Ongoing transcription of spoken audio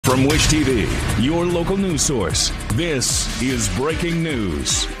From Wish TV, your local news source, this is breaking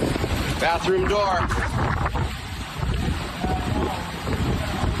news. Bathroom door.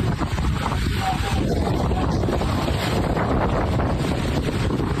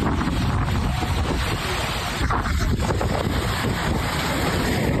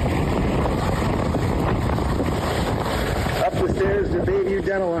 Up the stairs to Bayview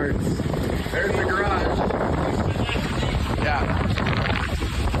Dental Arts. There's the garage. Yeah.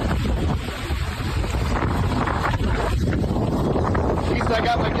 At least I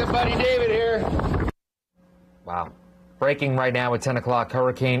got my good buddy David here. Wow. Breaking right now at 10 o'clock,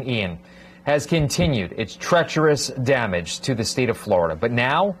 Hurricane Ian has continued its treacherous damage to the state of Florida, but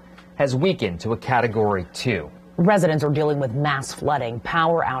now has weakened to a Category 2. Residents are dealing with mass flooding,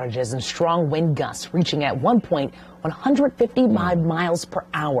 power outages, and strong wind gusts reaching at one point 155 miles per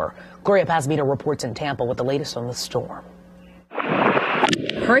hour. Gloria Pazmita reports in Tampa with the latest on the storm.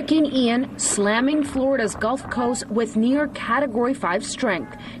 Hurricane Ian slamming Florida's Gulf Coast with near Category 5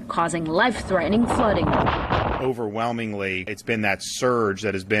 strength, causing life-threatening flooding. Overwhelmingly, it's been that surge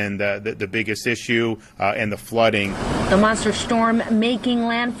that has been the biggest issue, and the flooding. The monster storm making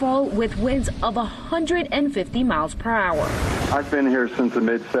landfall with winds of 150 miles per hour. I've been here since the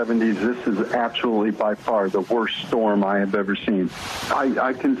mid-'70s. This is absolutely by far the worst storm I have ever seen.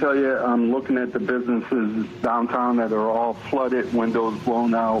 I can tell you, I'm looking at the businesses downtown that are all flooded, windows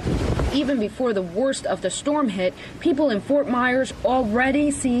blown out. Even before the worst of the storm hit, people in Fort Myers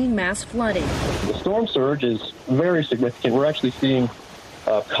already seeing mass flooding. The storm surge is very significant. We're actually seeing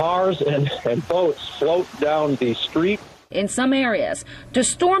cars and boats float down the street. In some areas, the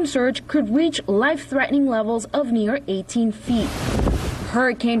storm surge could reach life-threatening levels of near 18 feet.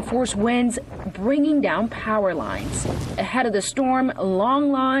 Hurricane-force winds bringing down power lines. Ahead of the storm, long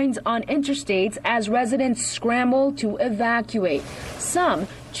lines on interstates as residents scramble to evacuate, some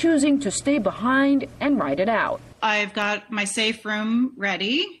choosing to stay behind and ride it out. I've got my safe room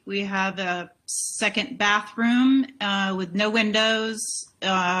ready. We have a second bathroom with no windows.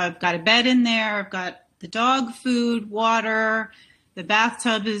 I've got a bed in there. I've got the dog food, water. The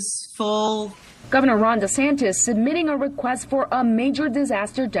bathtub is full. Governor Ron DeSantis submitting a request for a major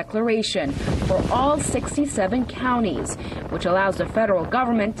disaster declaration for all 67 counties, which allows the federal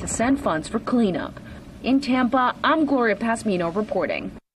government to send funds for cleanup. In Tampa, I'm Gloria Pazmita reporting.